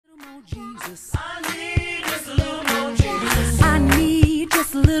Jesus. I need just a little more Jesus. I need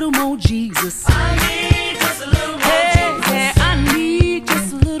just a little more Jesus. I need just a little more Jesus. Yeah, I need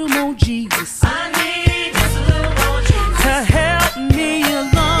just a little more Jesus. I need just a little more Jesus to help me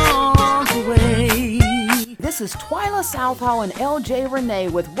along the way. This is Twyla Southall and LJ Renee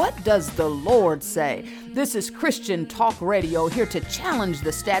with What Does the Lord Say? This is Christian Talk Radio, here to challenge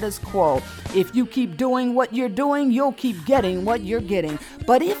the status quo. If you keep doing what you're doing, you'll keep getting what you're getting.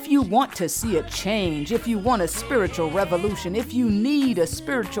 But if you want to see a change, if you want a spiritual revolution, if you need a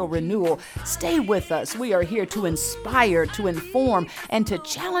spiritual renewal, stay with us. We are here to inspire, to inform, and to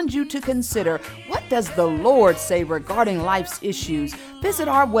challenge you to consider, what does the Lord say regarding life's issues? Visit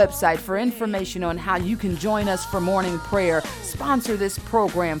our website for information on how you can join us for morning prayer, sponsor this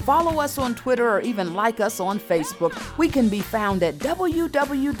program, follow us on Twitter, or even like us on Facebook. We can be found at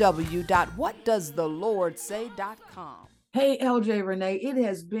www.whatdoesthelordsay.com. Hey, LJ Renee, it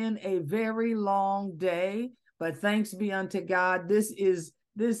has been a very long day, but thanks be unto God. This is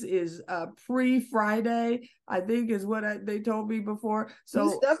pre-Friday, I think is what they told me before. So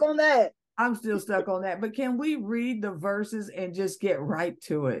you stuck on that? I'm still stuck on that. But can we read the verses and just get right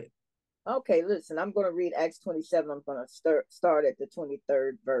to it? Okay, listen, I'm going to read Acts 27. I'm going to start at the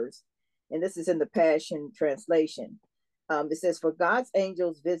 23rd verse. And this is in the Passion Translation. It says, "For God's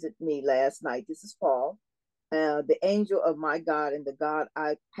angels visit me last night." This is Paul. "The angel of my God and the God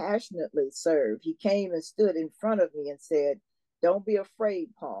I passionately serve. He came and stood in front of me and said, 'Don't be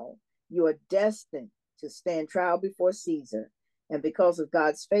afraid, Paul. You are destined to stand trial before Caesar. And because of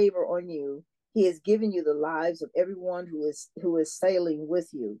God's favor on you, he has given you the lives of everyone who is sailing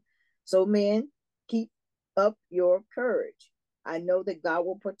with you. So men, keep up your courage. I know that God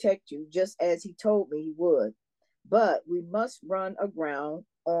will protect you just as he told me he would. But we must run aground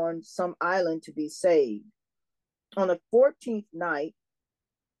on some island to be saved.' On the 14th night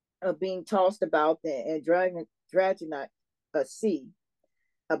of being tossed about the Adriatic Sea,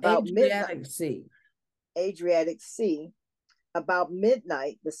 about Adriatic Sea, about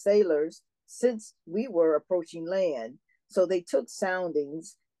midnight, the sailors, since we were approaching land, so they took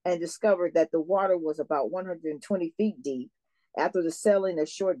soundings and discovered that the water was about 120 feet deep. After the sailing a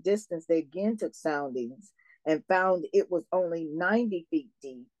short distance, they again took soundings and found it was only 90 feet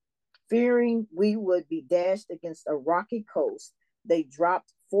deep. Fearing we would be dashed against a rocky coast, they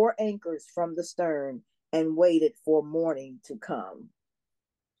dropped 4 anchors from the stern and waited for morning to come."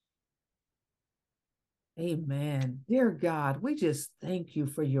 Amen. Dear God, we just thank you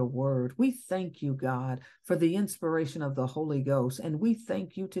for your word. We thank you, God, for the inspiration of the Holy Ghost. And we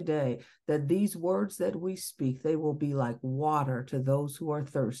thank you today that these words that we speak, they will be like water to those who are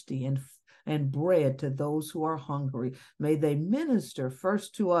thirsty and bread to those who are hungry. May they minister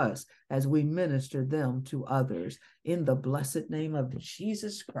first to us as we minister them to others. In the blessed name of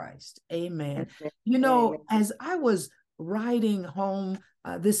Jesus Christ. Amen. You know, as I was riding home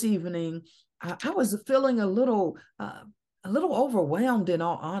this evening, I was feeling a little overwhelmed, in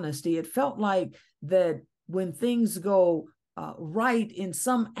all honesty. It felt like that when things go right in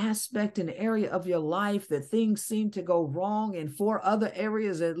some aspect and area of your life, that things seem to go wrong in 4 other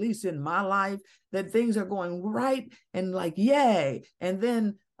areas, at least in my life, that things are going right and like, yay. And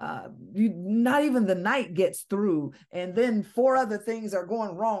then not even the night gets through, and then 4 other things are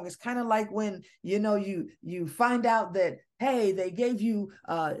going wrong. It's kind of like when, you find out that, hey, they gave you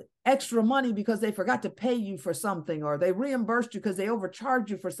extra money because they forgot to pay you for something, or they reimbursed you because they overcharged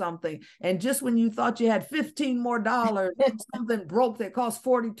you for something. And just when you thought you had $15 more, something broke that cost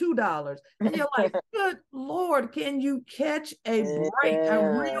 $42. And you're like, good Lord, can you catch a break,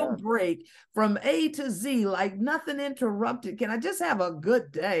 a real break from A to Z, like nothing interrupted? Can I just have a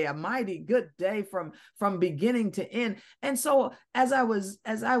good day, a mighty good day from beginning to end? And so as I was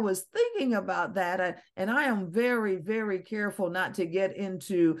thinking about that, and I am very, very careful not to get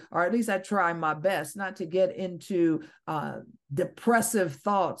into, or at least I try my best not to get into depressive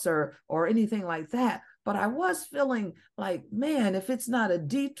thoughts or anything like that. But I was feeling like, man, if it's not a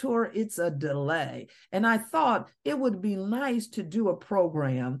detour, it's a delay. And I thought it would be nice to do a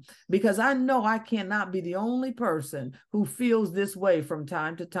program, because I know I cannot be the only person who feels this way from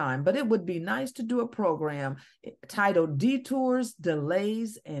time to time. But it would be nice to do a program titled Detours,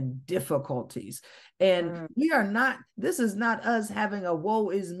 Delays, and Difficulties. And this is not us having a woe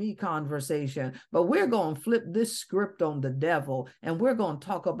is me conversation, but we're going to flip this script on the devil, and we're going to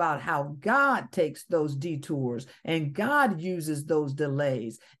talk about how God takes those those detours, and God uses those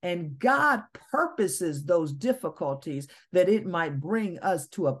delays, and God purposes those difficulties that it might bring us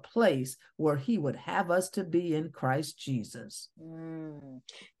to a place where he would have us to be in Christ Jesus.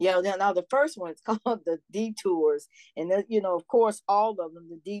 Yeah, now the first one is called the detours. And of course, all of them,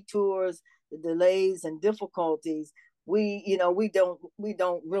 the detours, the delays and difficulties, we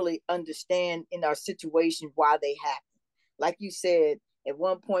don't really understand in our situation why they happen. Like you said, at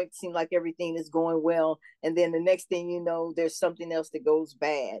one point it seemed like everything is going well, and then the next thing you know, there's something else that goes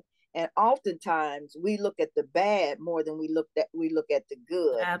bad. And oftentimes we look at the bad more than we look at the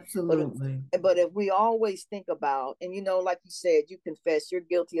good. Absolutely. But if we always think about, and like you said, you confess you're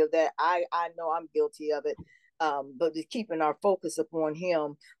guilty of that. I know I'm guilty of it. But just keeping our focus upon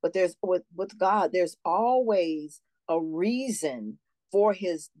him. But there's with God, there's always a reason for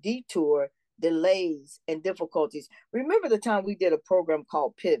his detour, delays, and difficulties. Remember the time we did a program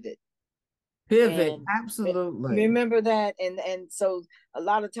called Pivot? Pivot, And absolutely. remember that, and so a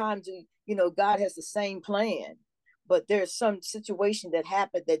lot of times, God has the same plan, but there's some situation that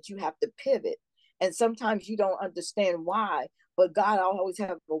happened that you have to pivot, and sometimes you don't understand why, but God always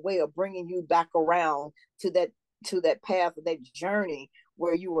have a way of bringing you back around to that path, that journey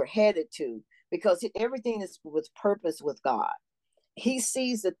where you were headed to, because everything is with purpose with God. He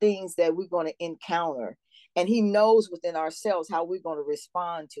sees the things that we're going to encounter, and he knows within ourselves how we're going to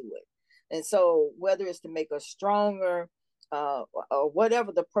respond to it. And so whether it's to make us stronger, or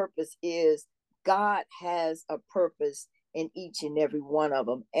whatever the purpose is, God has a purpose in each and every one of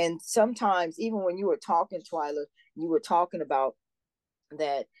them. And sometimes, even when you were talking, Twyla, you were talking about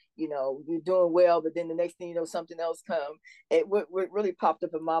that, you're doing well, but then the next thing you know, something else come. What really popped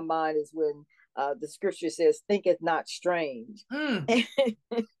up in my mind is when the scripture says, think it not strange. And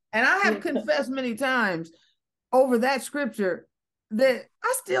I have confessed many times over that scripture that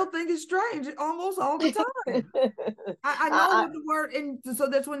I still think it's strange almost all the time. I know what the word, and so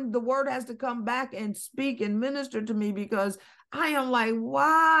that's when the word has to come back and speak and minister to me, because I am like,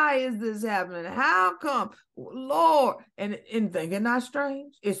 why is this happening? How come, Lord? And thinking not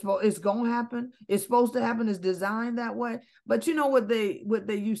strange. It's gonna happen. It's supposed to happen. It's designed that way. But you know what they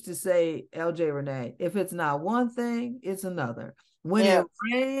used to say, LJ Renee? If it's not one thing, it's another. When it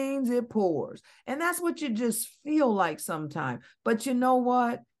rains, it pours. And that's what you just feel like sometimes. But you know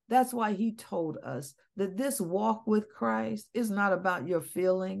what? That's why he told us that this walk with Christ is not about your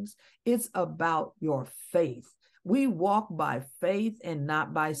feelings. It's about your faith. We walk by faith and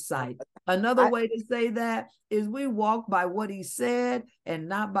not by sight. Another way to say that is we walk by what he said and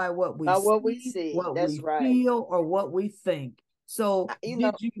not by what we see, what That's we right. feel, or what we think. So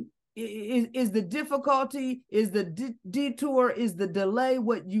is the difficulty, is the detour, is the delay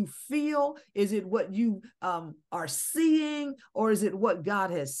what you feel? Is it what you are seeing, or is it what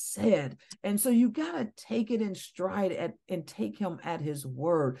God has said? And so you got to take it in stride and take him at his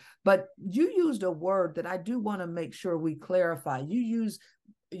word. But you used a word that I do want to make sure we clarify. You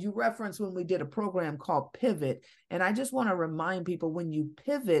referenced when we did a program called Pivot, and I just want to remind people, when you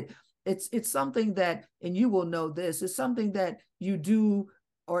pivot, it's something that, and you will know this, it's something that you do,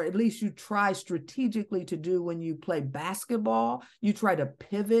 or at least you try strategically to do when you play basketball. You try to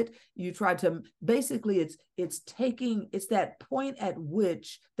pivot. You try to, basically it's that point at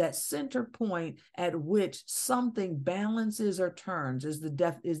which, that center point at which something balances or turns, is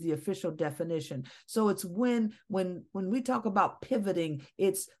the official definition. So it's when we talk about pivoting,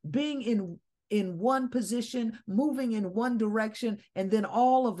 it's being in one position, moving in one direction, and then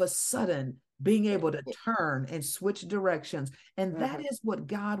all of a sudden being able to turn and switch directions. And that is what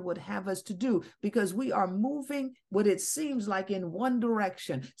God would have us to do, because we are moving what it seems like in one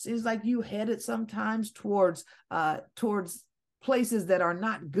direction. Seems like you headed sometimes towards places that are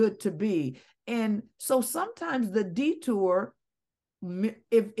not good to be. And so sometimes the detour,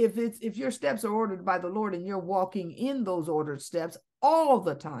 if your steps are ordered by the Lord and you're walking in those ordered steps all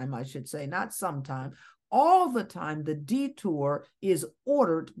the time, I should say, not sometime, all the time, the detour is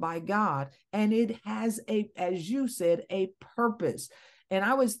ordered by God, and it has as you said, a purpose. And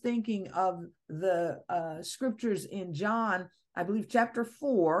I was thinking of the scriptures in John, I believe chapter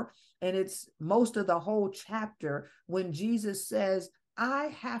 4, and it's most of the whole chapter, when Jesus says,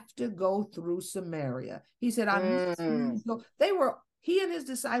 I have to go through Samaria. He said, he and his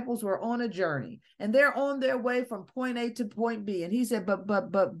disciples were on a journey, and they're on their way from point A to point B. And he said,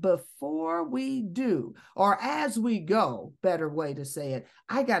 but before we do, or as we go, better way to say it,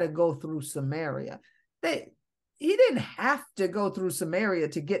 I got to go through Samaria. He didn't have to go through Samaria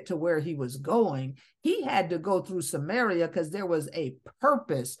to get to where he was going. He had to go through Samaria because there was a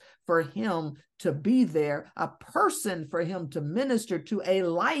purpose for him to be there, a person for him to minister to, a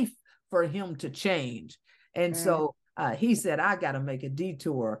life for him to change. And so he said, I got to make a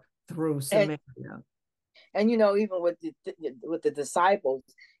detour through Samaria. And even with the disciples,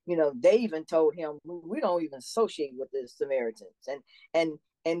 they even told him, we don't even associate with the Samaritans,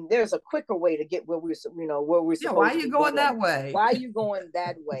 and there's a quicker way to get where we're supposed why are to you be going that going. way? Why are you going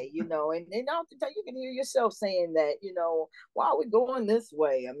that way? And oftentimes you can hear yourself saying that, why are we going this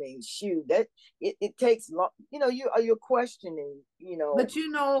way? I mean, shoot, that it takes long. You're questioning. But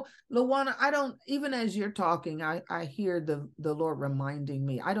Luana, I don't, even as you're talking, I hear the Lord reminding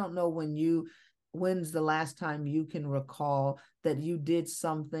me. I don't know when's the last time you can recall that you did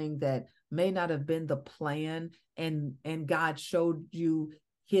something that may not have been the plan, and God showed you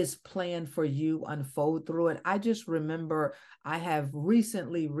his plan for you unfold through it. I just remember I have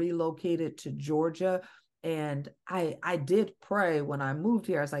recently relocated to Georgia, and I did pray when I moved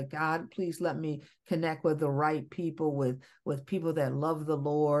here. I was like, God, please let me connect with the right people, with people that love the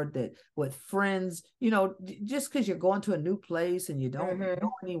Lord, that with friends, just because you're going to a new place and you don't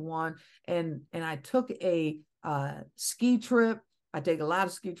know anyone. And I took a ski trip. I take a lot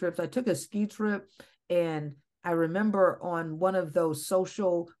of ski trips. I took a ski trip, and I remember on one of those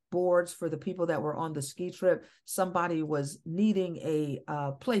social boards for the people that were on the ski trip, somebody was needing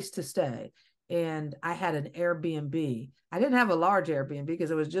a place to stay. And I had an Airbnb. I didn't have a large Airbnb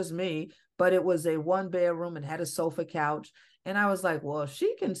because it was just me, but it was a 1-bedroom and had a sofa couch. And I was like, well,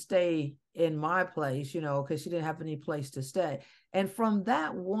 she can stay in my place, because she didn't have any place to stay. And from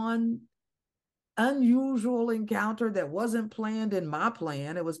that one unusual encounter that wasn't planned in my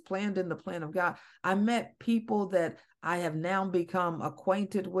plan, it was planned in the plan of God, I met people that I have now become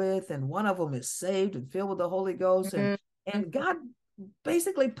acquainted with, and one of them is saved and filled with the Holy Ghost. And God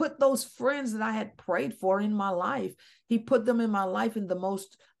basically put those friends that I had prayed for in my life, he put them in my life in the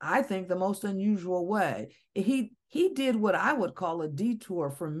most unusual way. He did what I would call a detour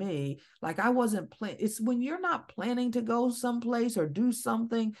for me. Like, I wasn't planning. It's when you're not planning to go someplace or do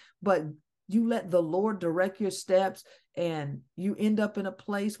something, but you let the Lord direct your steps, and you end up in a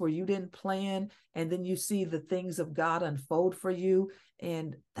place where you didn't plan, and then you see the things of God unfold for you.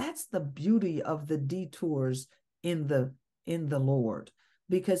 And that's the beauty of the detours in the Lord,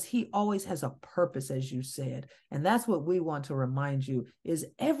 because he always has a purpose, as you said. And that's what we want to remind you, is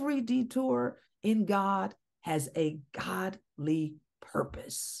every detour in God has a godly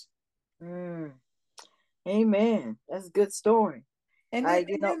purpose. Amen. That's a good story. And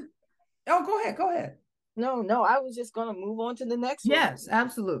oh, go ahead. No, I was just going to move on to the next one. Yes,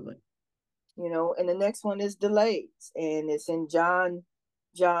 absolutely. And the next one is delays, and it's in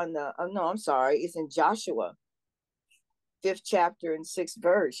it's in Joshua 5th chapter and 6th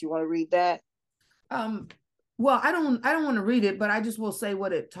verse. You want to read that? Well, I don't want to read it, but I just will say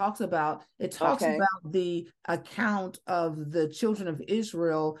what it talks about. It talks about the account of the children of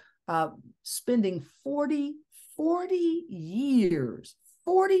Israel spending 40 years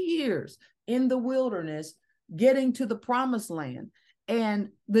in the wilderness, getting to the promised land. And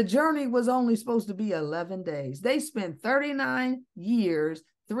the journey was only supposed to be 11 days. They spent 39 years,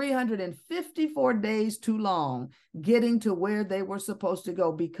 354 days too long, getting to where they were supposed to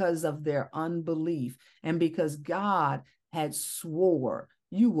go because of their unbelief, and because God had swore,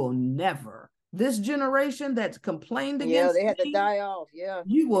 you will never, this generation that's complained against they had me, to die off.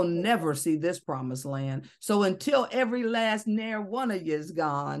 you will never see this promised land. So until every last near one of you is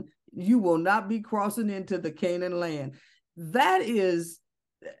gone, you will not be crossing into the Canaan land. That's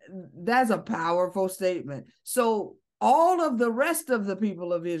a powerful statement. So all of the rest of the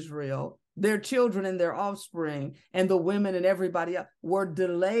people of Israel, their children and their offspring, and the women and everybody else, were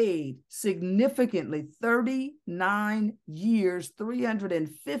delayed significantly. 39 years,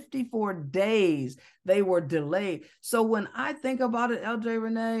 354 days, they were delayed. So when I think about it, LJ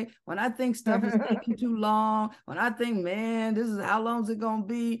Renee, when I think stuff is taking too long, when I think, man, this is how long is it going to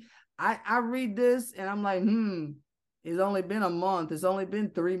be? I read this and I'm like, it's only been a month. It's only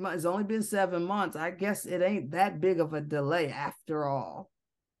been 3 months. It's only been 7 months. I guess it ain't that big of a delay after all.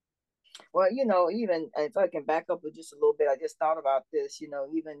 Well, even if I can back up with just a little bit, I just thought about this,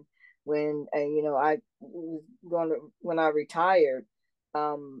 even when, I was when I retired,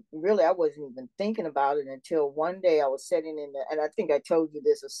 really, I wasn't even thinking about it until one day I was sitting and I think I told you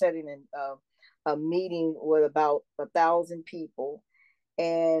this, was sitting in a meeting with about 1,000 people.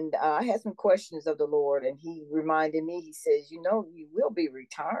 And I had some questions of the Lord, and he reminded me, he says, you will be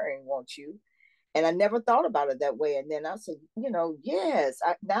retiring, won't you? And I never thought about it that way. And then I said, yes,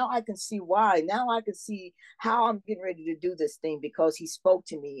 now I can see why. Now I can see how I'm getting ready to do this thing, because he spoke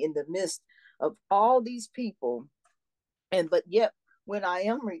to me in the midst of all these people. But yet, when I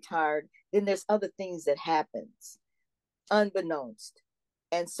am retired, then there's other things that happens unbeknownst.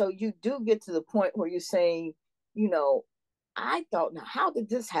 And so you do get to the point where you're saying, you know, I thought, now how did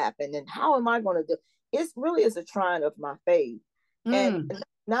this happen? And how am I going to do it? Really is a trying of my faith. And Mm.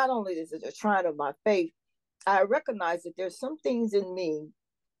 not only is it a trying of my faith, I recognize that there's some things in me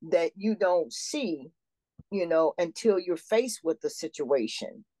that you don't see, you know, until you're faced with the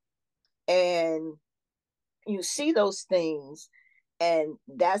situation. And you see those things, and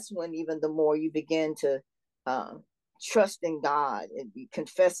that's when even the more you begin to uh, trust in God and be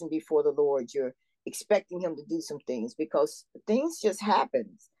confessing before the Lord. You're expecting Him to do some things, because things just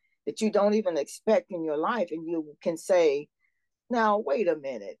happen that you don't even expect in your life, and you can say, now wait a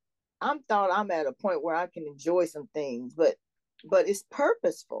minute, I'm at a point where I can enjoy some things, but it's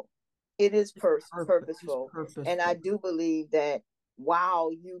purposeful. It is It's purposeful. And I purposeful. do believe that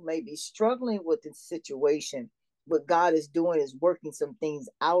while you may be struggling with the situation, what God is doing is working some things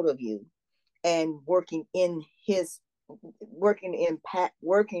out of you, and working in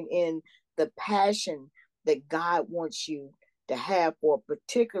the passion that God wants you to have for a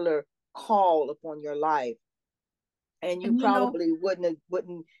particular call upon your life. And And you probably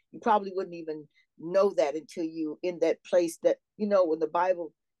wouldn't even know that until you in that place, that, you know, when the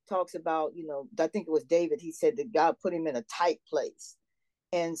Bible talks about, you know, I think it was David, he said that God put him in a tight place.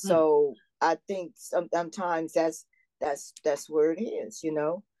 And mm. so I think sometimes that's where it is, you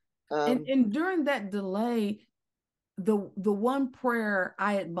know. And during that delay, the one prayer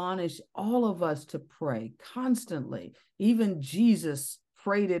I admonish all of us to pray constantly, even Jesus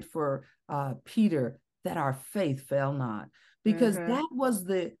prayed it for Peter, that our faith fail not, because Mm-hmm. that was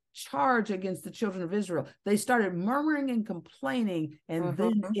the charge against the children of Israel. They started murmuring and complaining, and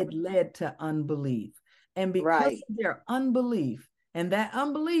then Mm-hmm. it led to unbelief. And because Right. of their unbelief, and that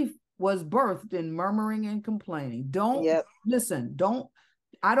unbelief was birthed in murmuring and complaining. Don't Yep. listen, don't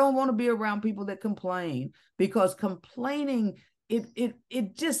I don't want to be around people that complain, because complaining,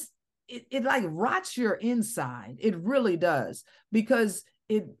 it just it like rots your inside. It really does, because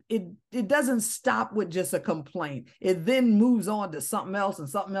it doesn't stop with just a complaint. It then moves on to something else and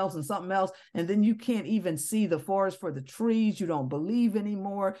something else and something else, and then you can't even see the forest for the trees. You don't believe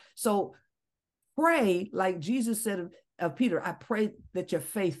anymore. So pray like Jesus said of Peter, I pray that your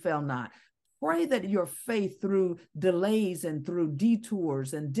faith fail not. Pray that your faith, through delays and through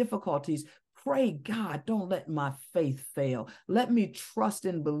detours and difficulties, pray, God, don't let my faith fail. Let me trust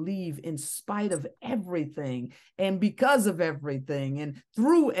and believe in spite of everything and because of everything and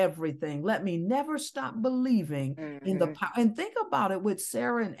through everything. Let me never stop believing in the Mm-hmm. power. And think about it with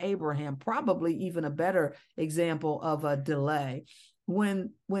Sarah and Abraham, probably even a better example of a delay. When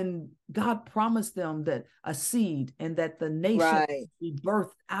God promised them that a seed and that the nation Right. be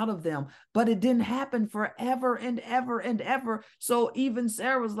birthed out of them, but it didn't happen forever and ever and ever. So even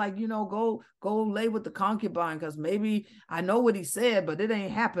Sarah was like, go lay with the concubine, because maybe I know what he said, but it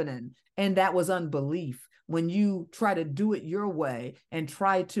ain't happening. And that was unbelief. When you try to do it your way and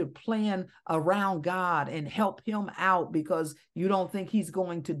try to plan around God and help him out because you don't think he's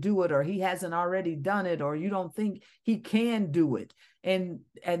going to do it, or he hasn't already done it, or you don't think he can do it. And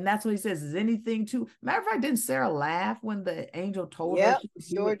that's what he says. Is anything too, matter of fact, didn't Sarah laugh when the angel told her Yep. she could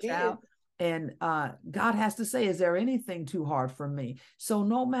do Sure a did. child? And God has to say, is there anything too hard for me? So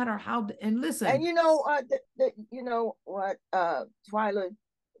no matter how, and And listen. you know, you know what, Twyla,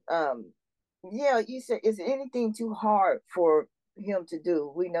 um, yeah, you said, is anything too hard for him to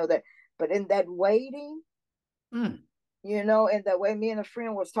do? We know that, but in that waiting, mm, you know, and that way, me and a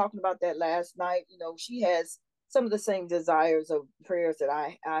friend was talking about that last night. You know, she has some of the same desires of prayers that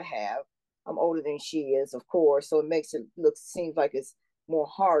I have. I'm older than she is, of course, so it makes it look seems like it's more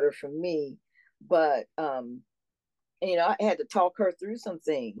harder for me. But you know, I had to talk her through some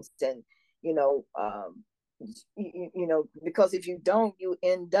things, and you know, you know, because if you don't, you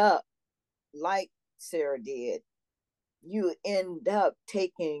end up like Sarah did. You end up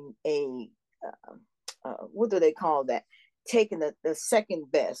taking a what do they call that? Taking the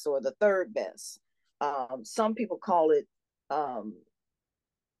second best or the third best. Some people call it um,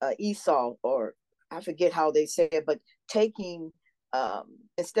 Esau, or I forget how they say it, but taking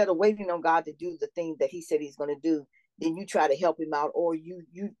instead of waiting on God to do the thing that He said He's going to do, then you try to help Him out, or you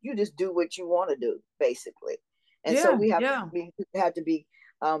just do what you want to do, basically. And so yeah, we have yeah. we have to be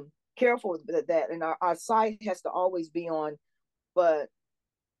careful with that, and our sight has to always be on. But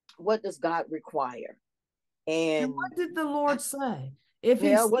what does God require? And And what did the Lord say? If he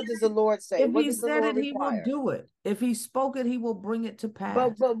yeah, said what does the Lord say? if What he does the said Lord it, he will require? do it. If he spoke it, he will bring it to But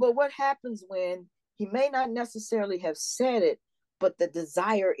pass. but but what happens when He may not necessarily have said it, but the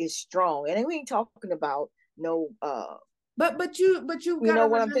desire is strong? And we ain't talking about no But you you got to know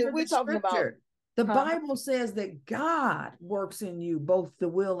what I'm saying? remember We're the talking about scripture. The Bible says that God works in you both the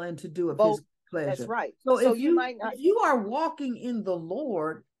will and to do of his pleasure. That's right. So, if you are walking in the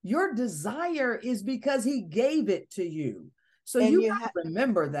Lord, your desire is because he gave it to you. So you have to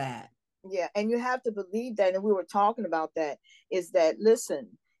remember that. Yeah, and you have to believe that. And we were talking about that, is that, listen,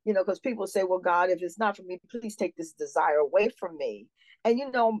 because people say, well, God, if it's not for me, please take this desire away from me. And,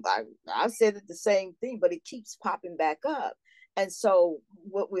 I said it the same thing, but it keeps popping back up. And so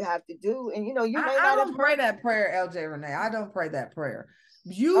what we have to do, and, I don't pray that prayer, LJ Renee. I don't pray that prayer.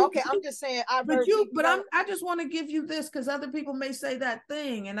 I'm just saying, I just want to give you this, because other people may say that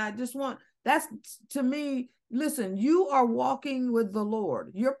thing. And that's, to me, listen, you are walking with the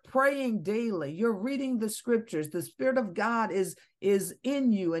Lord. You're praying daily. You're reading the scriptures. The Spirit of God is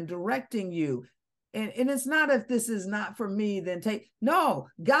in you and directing you. And it's not, if this is not for me, then no,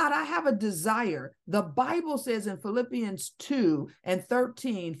 God, I have a desire. The Bible says in Philippians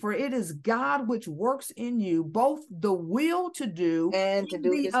 2:13, for it is God which works in you both the will to do and to do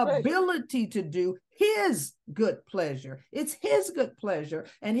the ability to do his good pleasure. It's his good pleasure.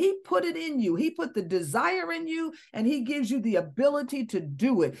 And he put it in you. He put the desire in you, and he gives you the ability to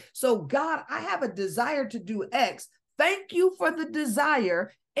do it. So God, I have a desire to do X. Thank you for the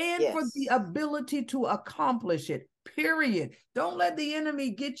desire and for the ability to accomplish it, period. Don't let the enemy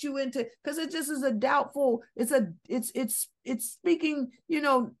get you into, because it just is a doubtful, it's speaking,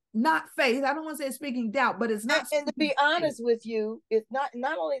 not faith. I don't want to say it's speaking doubt, but it's not. And to be honest with you, it's not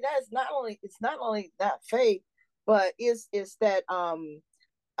only that, it's not only that faith, but it's that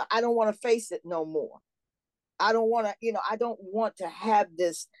I don't want to face it no more. I don't want to, I don't want to have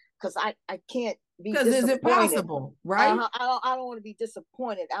this, because I can't be disappointed. Because is it possible, right? I don't want to be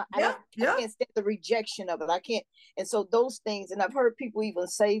disappointed. I can't stand the rejection of it. I can't. And so those things, and I've heard people even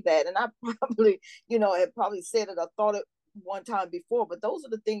say that, and I probably, have probably said it or thought it one time before, but those are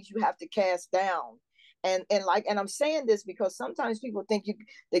the things you have to cast down. And I'm saying this because sometimes people think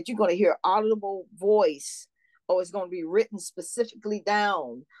that you're going to hear audible voice, or it's going to be written specifically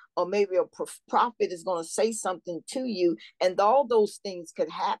down, or maybe a prophet is going to say something to you, and all those things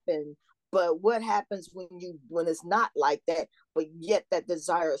could happen. But what happens when it's not like that, but yet that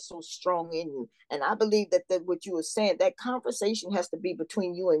desire is so strong in you? And I believe that what you were saying, that conversation has to be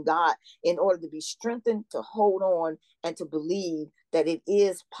between you and God in order to be strengthened, to hold on, and to believe that it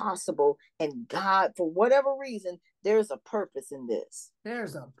is possible. And God, for whatever reason, there's a purpose in this.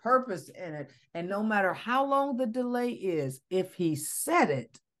 There's a purpose in it. And no matter how long the delay is, if he said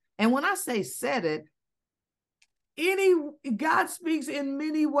it, and when I say said it, God speaks in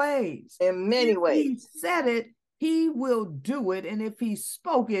many ways. In many ways. If he said it, he will do it. And if he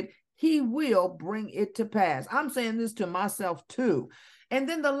spoke it, he will bring it to pass. I'm saying this to myself too. And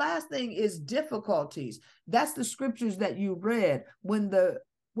then the last thing is difficulties. That's the scriptures that you read. When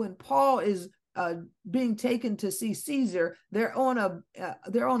Paul is being taken to see Caesar, they're on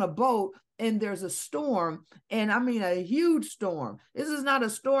a boat, and there's a storm, and I mean a huge storm. This is not a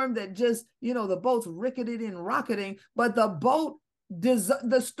storm that just, the boat's ricketing and rocketing, but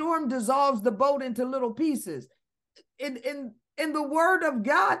the storm dissolves the boat into little pieces. And the word of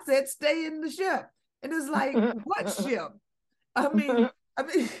God said, stay in the ship. And it's like, what ship? I mean,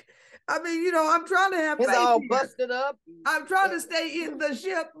 I'm trying to have faith. It's all busted up. I'm trying to stay in the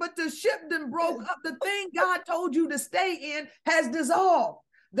ship, but the ship then broke up. The thing God told you to stay in has dissolved.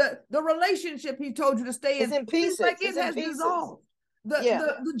 The relationship he told you to stay in is in pieces. Seems like it has dissolved.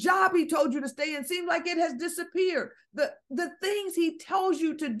 The job he told you to stay in seems like it has disappeared. The things he tells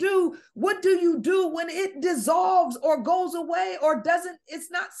you to do, what do you do when it dissolves or goes away or doesn't?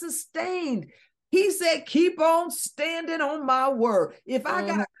 It's not sustained. He said, keep on standing on my word. If I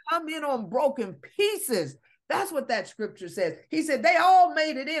got to come in on broken pieces, that's what that scripture says. He said, they all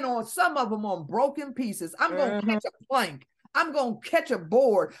made it in, on some of them on broken pieces. I'm going to catch a plank. I'm going to catch a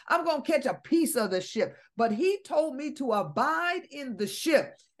board. I'm going to catch a piece of the ship. But he told me to abide in the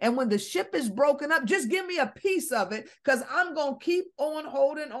ship. And when the ship is broken up, just give me a piece of it, because I'm going to keep on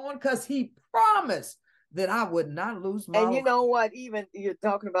holding on, because he promised that I would not lose my And you know what? Even you're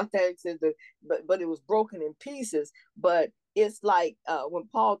talking about that, it says but it was broken in pieces. But it's like when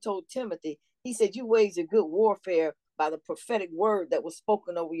Paul told Timothy, he said, you wage a good warfare by the prophetic word that was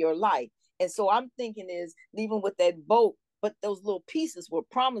spoken over your life. And so I'm thinking is, even with that boat, but those little pieces were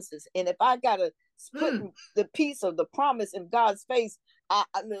promises. And if I got to put the piece of the promise in God's face, I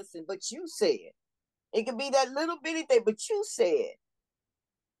listen, but you said, it could be that little bitty thing, but you said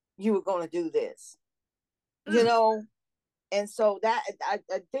you were going to do this, And so that I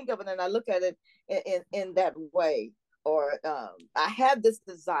think of it, and I look at it in that way. Or I have this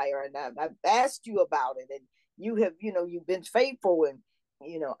desire, and I've asked you about it, and you have, you've been faithful,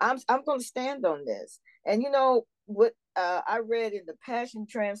 I'm going to stand on this. And what I read in the Passion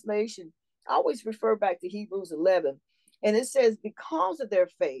Translation, I always refer back to Hebrews 11, and it says, because of their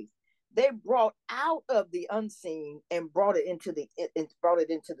faith, they brought out of the unseen and brought it into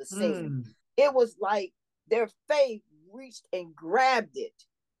the seen. It was like their faith reached and grabbed it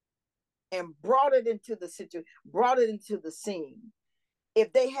and brought it into the situation, brought it into the scene.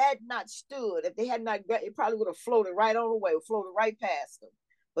 If they had not stood, if they had not, it probably would have floated right on away, floated right past them.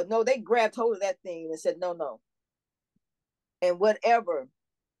 But no, they grabbed hold of that thing and said, no, no. And whatever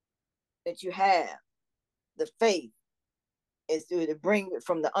that you have, the faith is to bring it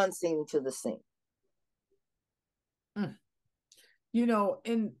from the unseen to the seen. And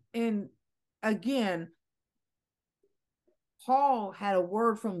again, Paul had a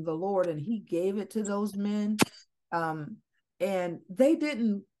word from the Lord and he gave it to those men. And they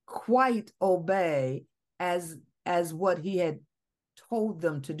didn't quite obey as what he had told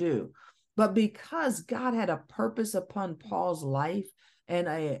them to do. But because God had a purpose upon Paul's life and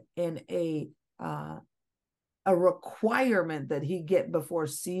a requirement that he get before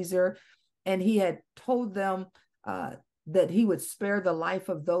Caesar, and he had told them that he would spare the life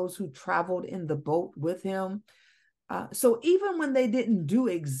of those who traveled in the boat with him. So even when they didn't do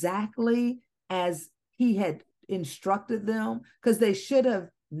exactly as he had instructed them, because they should have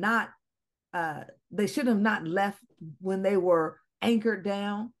not left when they were anchored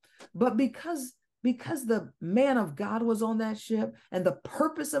down, but because the man of God was on that ship and the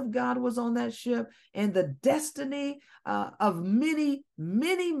purpose of God was on that ship and the destiny of many,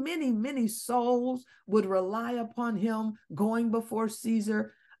 many, many, many souls would rely upon him going before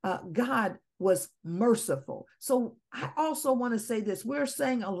Caesar, God was merciful. So I also want to say this. We're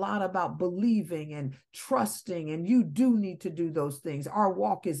saying a lot about believing and trusting, and you do need to do those things. Our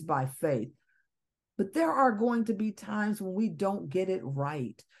walk is by faith. But there are going to be times when we don't get it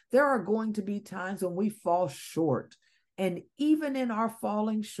right. There are going to be times when we fall short. And even in our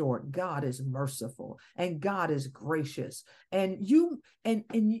falling short, God is merciful and God is gracious. And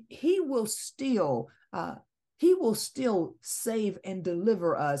he will still save and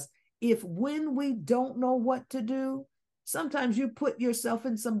deliver us if, when we don't know what to do, sometimes you put yourself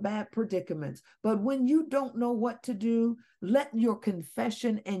in some bad predicaments. But when you don't know what to do, let your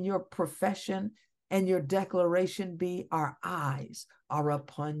confession and your profession and your declaration be, our eyes are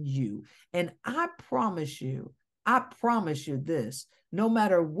upon you. And I promise you this, no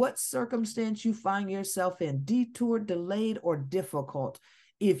matter what circumstance you find yourself in, detour, delayed, or difficult,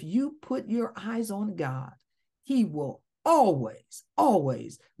 if you put your eyes on God, he will always,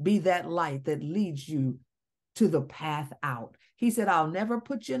 always be that light that leads you to the path out. He said, I'll never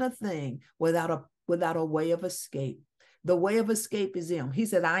put you in a thing without a way of escape. The way of escape is him. He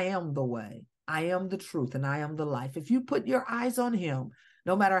said, I am the way, I am the truth, and I am the life. If you put your eyes on him,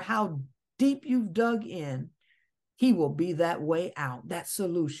 no matter how deep you've dug in, he will be that way out, that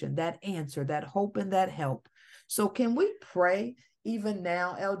solution, that answer, that hope, and that help. So can we pray even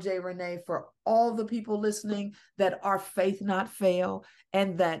now, LJ Renee, for all the people listening, that our faith not fail,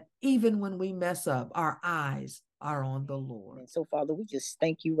 and that even when we mess up, our eyes are on the Lord. And so, Father, we just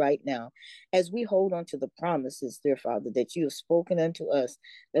thank you right now as we hold on to the promises, dear Father, that you have spoken unto us,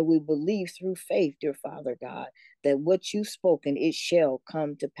 that we believe through faith, dear Father God, that what you've spoken, it shall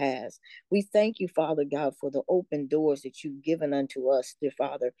come to pass. We thank you, Father God, for the open doors that you've given unto us, dear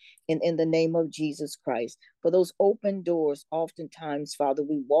Father, in the name of Jesus Christ. For those open doors, oftentimes, Father,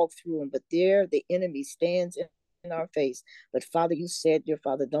 we walk through them, but there the enemy stands in our face. But Father, you said, dear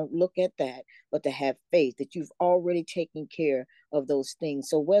Father, don't look at that, but to have faith that you've already taken care of those things.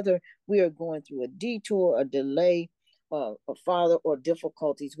 So whether we are going through a detour, a delay, Father, or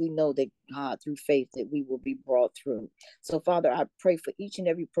difficulties, we know that God, through faith, that we will be brought through. So Father, I pray for each and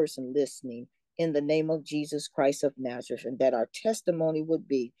every person listening in the name of Jesus Christ of Nazareth, and that our testimony would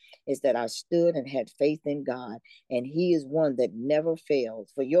be is that I stood and had faith in God, and he is one that never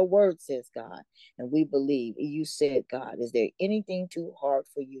fails. For your word says, God, and we believe you said, God, is there anything too hard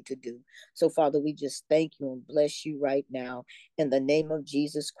for you to do? So Father, we just thank you and bless you right now in the name of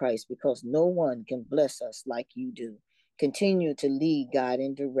Jesus Christ, because no one can bless us like you do. Continue to lead, guide,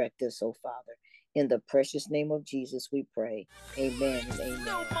 and direct us, oh Father. In the precious name of Jesus, we pray. Amen and amen.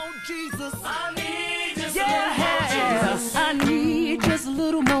 No more Jesus. I need just a little more Jesus. I need just a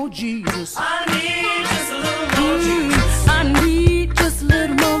little more Jesus. I need just a little more Jesus. I need just a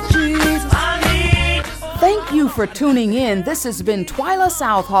little more Jesus. Thank you for tuning in. This has been Twyla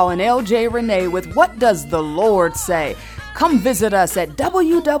Southall and LJ Renee with What Does the Lord Say? Come visit us at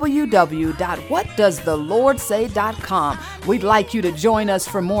www.whatdoesthelordsay.com. We'd like you to join us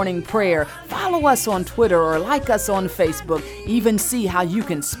for morning prayer. Follow us on Twitter or like us on Facebook. Even see how you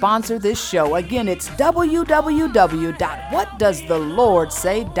can sponsor this show. Again, it's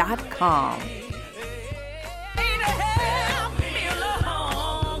www.whatdoesthelordsay.com.